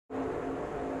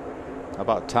How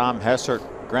about Tom Hessert,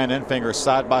 Grant Enfinger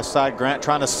side by side. Grant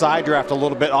trying to side draft a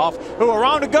little bit off. Ooh,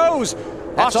 around it goes.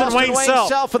 That's Austin Wayne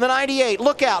Self in the 98.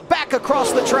 Look out, back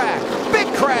across the track.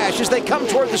 Big crash as they come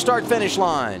toward the start-finish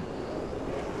line.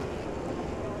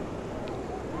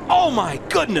 Oh my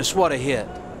goodness, what a hit.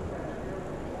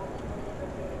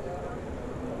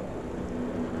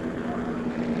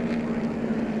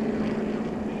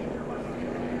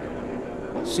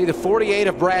 See the 48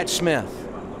 of Brad Smith.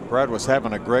 Brad was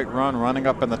having a great run, running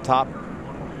up in the top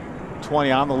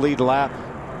 20 on the lead lap.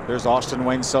 There's Austin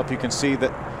Wayne Self. You can see that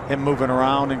him moving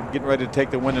around and getting ready to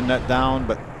take the winning net down,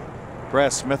 but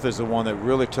Brad Smith is the one that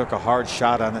really took a hard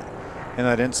shot on it in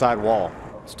that inside wall.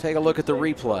 Let's take a look at the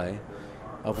replay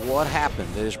of what happened.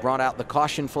 It has brought out the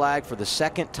caution flag for the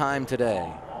second time today.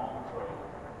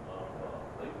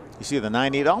 You see the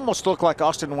 98 almost looked like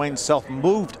Austin Wayne Self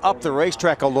moved up the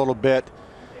racetrack a little bit,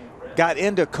 got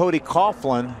into Cody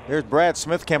Coughlin. There's Brad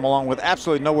Smith came along with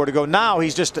absolutely nowhere to go. Now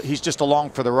he's just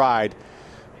along for the ride,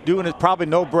 doing it probably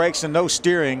no brakes and no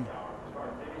steering.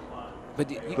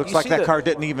 But looks like that car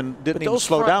didn't even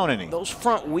slow down any. Those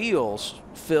front wheels,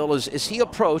 Phil, as he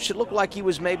approached, it looked like he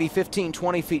was maybe 15,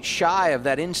 20 feet shy of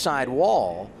that inside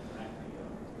wall.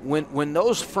 When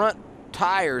those front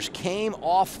tires came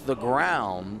off the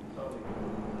ground.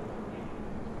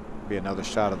 Be another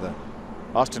shot of the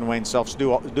Austin Wayne Self's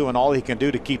doing all he can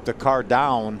do to keep the car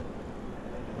down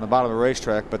on the bottom of the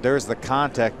racetrack, but there's the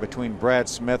contact between Brad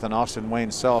Smith and Austin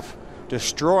Wayne Self,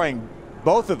 destroying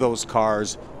both of those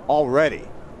cars already.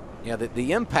 Yeah,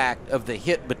 the impact of the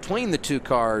hit between the two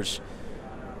cars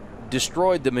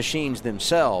destroyed the machines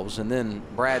themselves, and then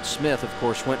Brad Smith, of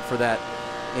course, went for that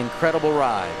incredible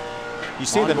ride. You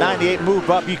see the 98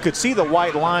 move up. You could see the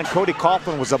white line. Cody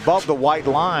Coughlin was above the white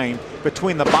line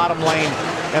between the bottom lane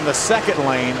and the second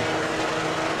lane.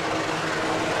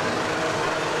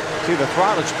 See the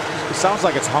throttle, it sounds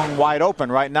like it's hung wide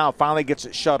open right now. Finally gets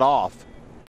it shut off.